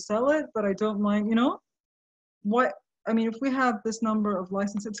mind if you sell it, but I don't mind, if we have this number of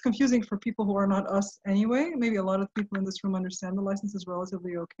licenses, it's confusing for people who are not us anyway. Maybe a lot of people in this room understand the license is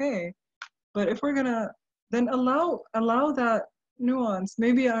relatively okay. But if we're gonna then allow that nuance,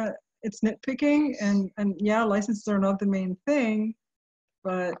 maybe it's nitpicking, and yeah, licenses are not the main thing,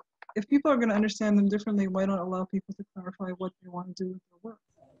 but if people are gonna understand them differently, why not allow people to clarify what they want to do with their work?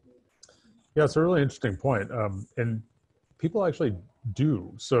 Yeah, it's a really interesting point. And people actually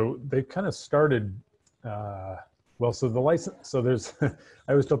do. So they kind of started, so the license, so there's, I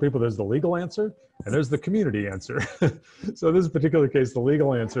always tell people there's the legal answer and there's the community answer. So in this particular case, the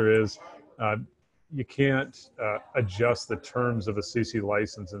legal answer is, you can't adjust the terms of a CC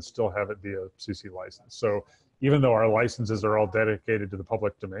license and still have it be a CC license. So even though our licenses are all dedicated to the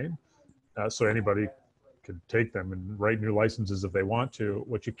public domain, so anybody could take them and write new licenses if they want to,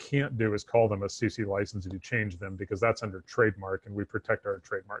 what you can't do is call them a CC license if you change them, because that's under trademark and we protect our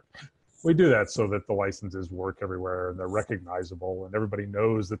trademark. We do that so that the licenses work everywhere and they're recognizable and everybody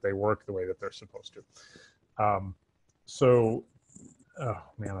knows that they work the way that they're supposed to. Oh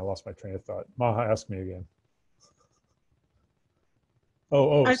man, I lost my train of thought. Maha, ask me again.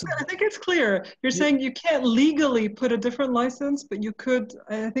 I think it's clear. You're saying you can't legally put a different license, but you could,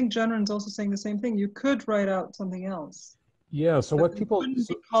 I think Jenren's also saying the same thing. You could write out something else. Yeah, so what people... Wouldn't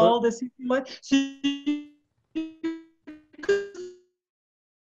be called a CC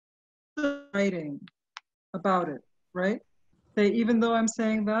writing about it, right? Say, even though I'm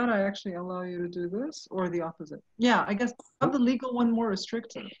saying that, I actually allow you to do this, or the opposite. Yeah, I guess have the legal one more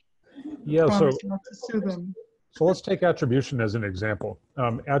restrictive. Yeah, not to sue them. So let's take attribution as an example.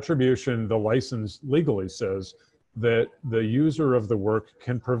 Attribution, the license legally says that the user of the work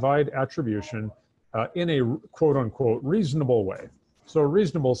can provide attribution in a quote unquote reasonable way. So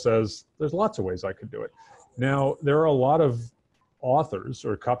reasonable says there's lots of ways I could do it. Now, there are a lot of authors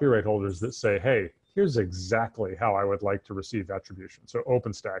or copyright holders that say, hey, here's exactly how I would like to receive attribution. So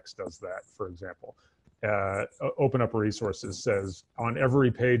OpenStax does that, for example. Open Up Resources says, on every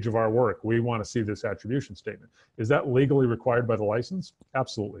page of our work, we want to see this attribution statement. Is that legally required by the license?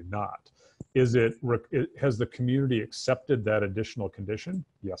 Absolutely not. Has the community accepted that additional condition?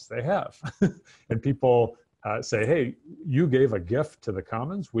 Yes, they have. And people say, hey, you gave a gift to the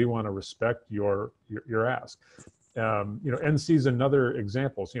Commons. We want to respect your ask. NC is another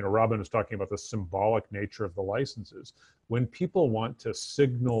example. So, Robin was talking about the symbolic nature of the licenses. When people want to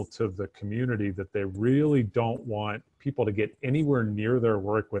signal to the community that they really don't want people to get anywhere near their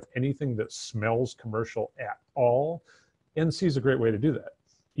work with anything that smells commercial at all, NC is a great way to do that.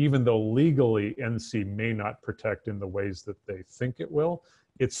 Even though legally NC may not protect in the ways that they think it will,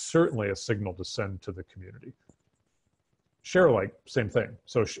 it's certainly a signal to send to the community. Share alike, same thing.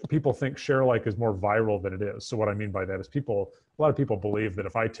 So people think share alike is more viral than it is. So what I mean by that is a lot of people believe that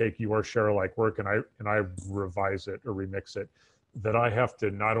if I take your share alike work and I revise it or remix it, that I have to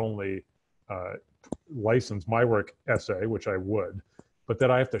not only license my work essay, which I would, but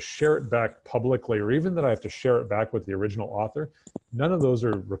that I have to share it back publicly, or even that I have to share it back with the original author. None of those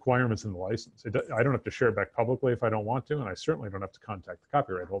are requirements in the license. I don't have to share it back publicly if I don't want to, and I certainly don't have to contact the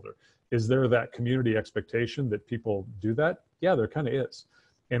copyright holder. Is there that community expectation that people do that? Yeah, there kind of is.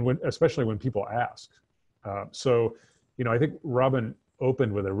 And especially when people ask. I think Robin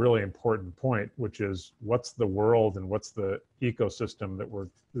opened with a really important point, which is what's the world and what's the ecosystem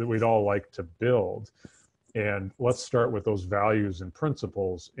that we'd all like to build. And let's start with those values and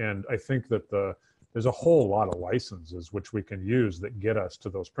principles. And I think that there's a whole lot of licenses which we can use that get us to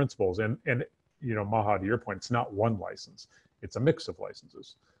those principles. And Maha, to your point, it's not one license, it's a mix of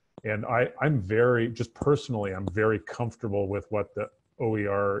licenses. And I'm very comfortable with what the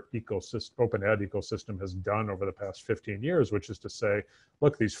OER ecosystem, open ed ecosystem has done over the past 15 years, which is to say,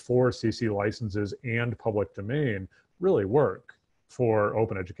 look, these 4 CC licenses and public domain really work for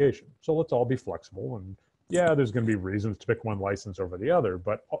open education. So let's all be flexible, and yeah, there's going to be reasons to pick one license over the other,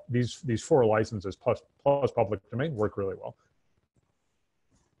 but these 4 licenses plus public domain work really well.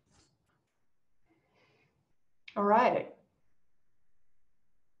 All right.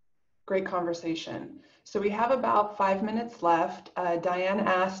 Great conversation. So we have about 5 minutes left. Diane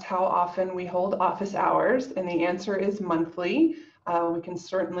asked how often we hold office hours, and the answer is monthly. We can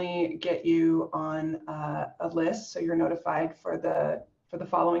certainly get you on a list so you're notified for the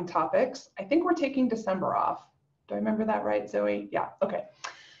following topics. I think we're taking December off. Do I remember that right, Zoe? Yeah, okay.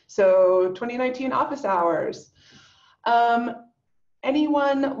 So 2019 office hours.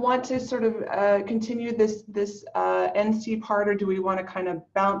 Anyone want to sort of continue this NC part, or do we want to kind of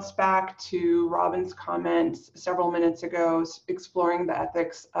bounce back to Robin's comments several minutes ago, exploring the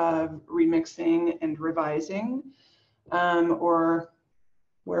ethics of remixing and revising, or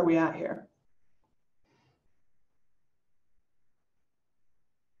where are we at here?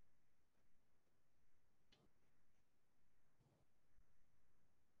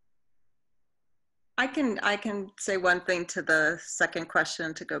 I can say one thing to the second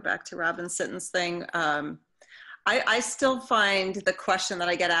question, to go back to Robin's sentence thing. I still find the question that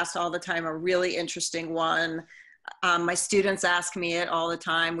I get asked all the time a really interesting one. My students ask me it all the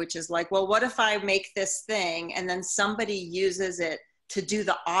time, which is like, well, what if I make this thing and then somebody uses it to do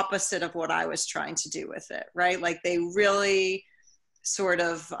the opposite of what I was trying to do with it, right? Like they really sort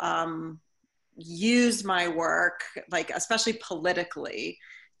of use my work, like especially politically,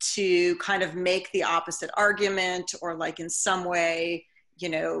 to kind of make the opposite argument, or like in some way,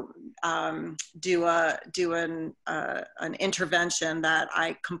 do an intervention that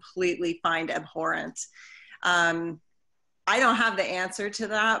I completely find abhorrent. I don't have the answer to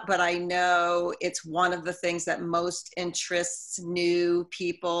that, but I know it's one of the things that most interests new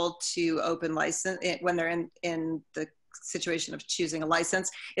people to open license when they're in the situation of choosing a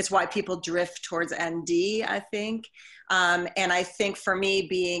license. It's why people drift towards ND, I think. And I think for me,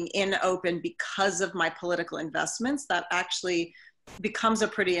 being in open because of my political investments, that actually becomes a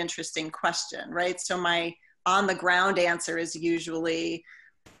pretty interesting question, right? So my on the ground answer is usually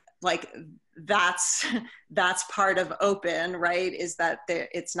like, that's part of open, right? Is that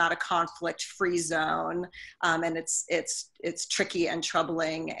it's not a conflict-free zone, and it's tricky and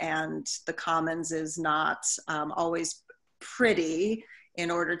troubling, and the commons is not always pretty in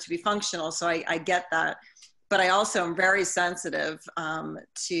order to be functional. So I get that, but I also am very sensitive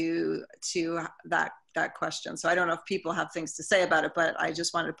to that question. So I don't know if people have things to say about it, but I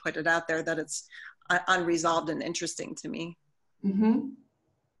just wanted to put it out there that it's unresolved and interesting to me. Mm-hmm.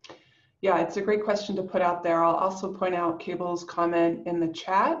 Yeah, it's a great question to put out there. I'll also point out Cable's comment in the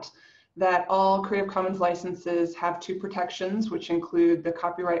chat that all Creative Commons licenses have 2 protections, which include the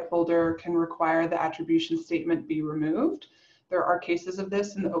copyright holder can require the attribution statement be removed. There are cases of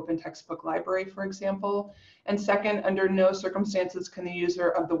this in the Open Textbook Library, for example. And second, under no circumstances can the user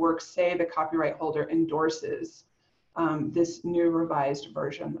of the work say the copyright holder endorses this new revised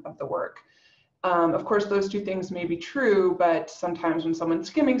version of the work. Of course, those two things may be true, but sometimes when someone's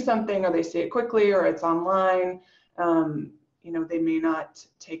skimming something, or they say it quickly, or it's online, you know, they may not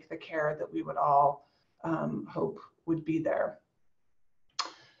take the care that we would all hope would be there.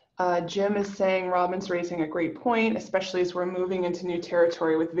 Jim is saying Robin's raising a great point, especially as we're moving into new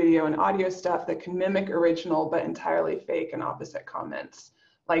territory with video and audio stuff that can mimic original but entirely fake and opposite comments,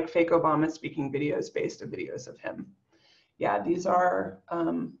 like fake Obama speaking videos based on videos of him. Yeah, these are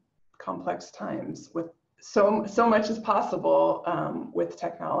complex times with so much is possible with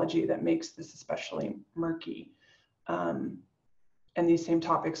technology that makes this especially murky. And these same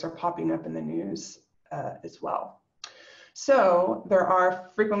topics are popping up in the news as well. So there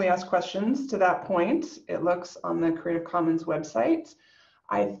are frequently asked questions to that point. It looks on the Creative Commons website.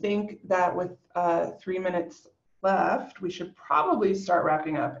 I think that with 3 minutes left, we should probably start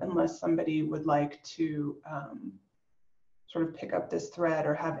wrapping up unless somebody would like to sort of pick up this thread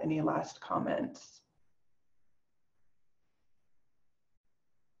or have any last comments.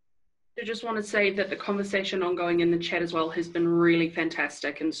 I just want to say that the conversation ongoing in the chat as well has been really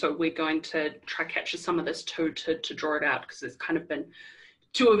fantastic, and so we're going to try capture some of this too to draw it out, because there's kind of been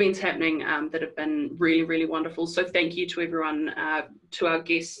 2 events happening that have been really, really wonderful. So thank you to everyone, to our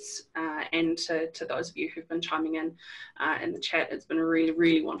guests, and to those of you who've been chiming in the chat. It's been a really,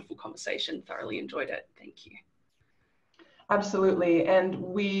 really wonderful conversation. Thoroughly enjoyed it. Thank you. Absolutely, and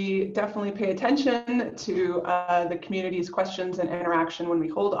we definitely pay attention to the community's questions and interaction when we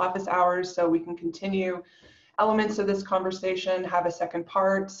hold office hours, so we can continue elements of this conversation, have a second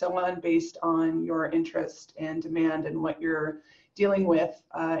part, so on, based on your interest and demand and what you're dealing with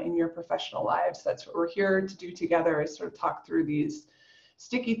in your professional lives. That's what we're here to do together, is sort of talk through these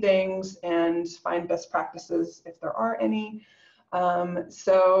sticky things and find best practices if there are any.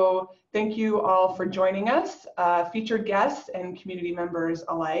 So thank you all for joining us, featured guests and community members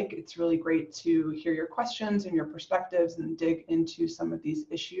alike. It's really great to hear your questions and your perspectives and dig into some of these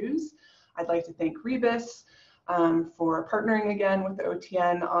issues. I'd like to thank Rebus for partnering again with the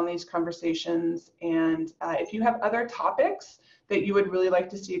OTN on these conversations. And if you have other topics that you would really like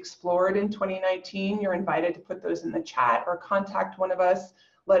to see explored in 2019, you're invited to put those in the chat or contact one of us.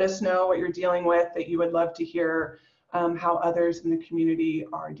 Let us know what you're dealing with that you would love to hear how others in the community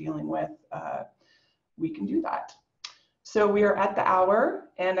are dealing with. We can do that. So we are at the hour,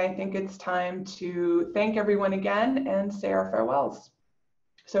 and I think it's time to thank everyone again and say our farewells.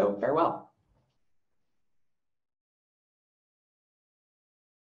 So farewell.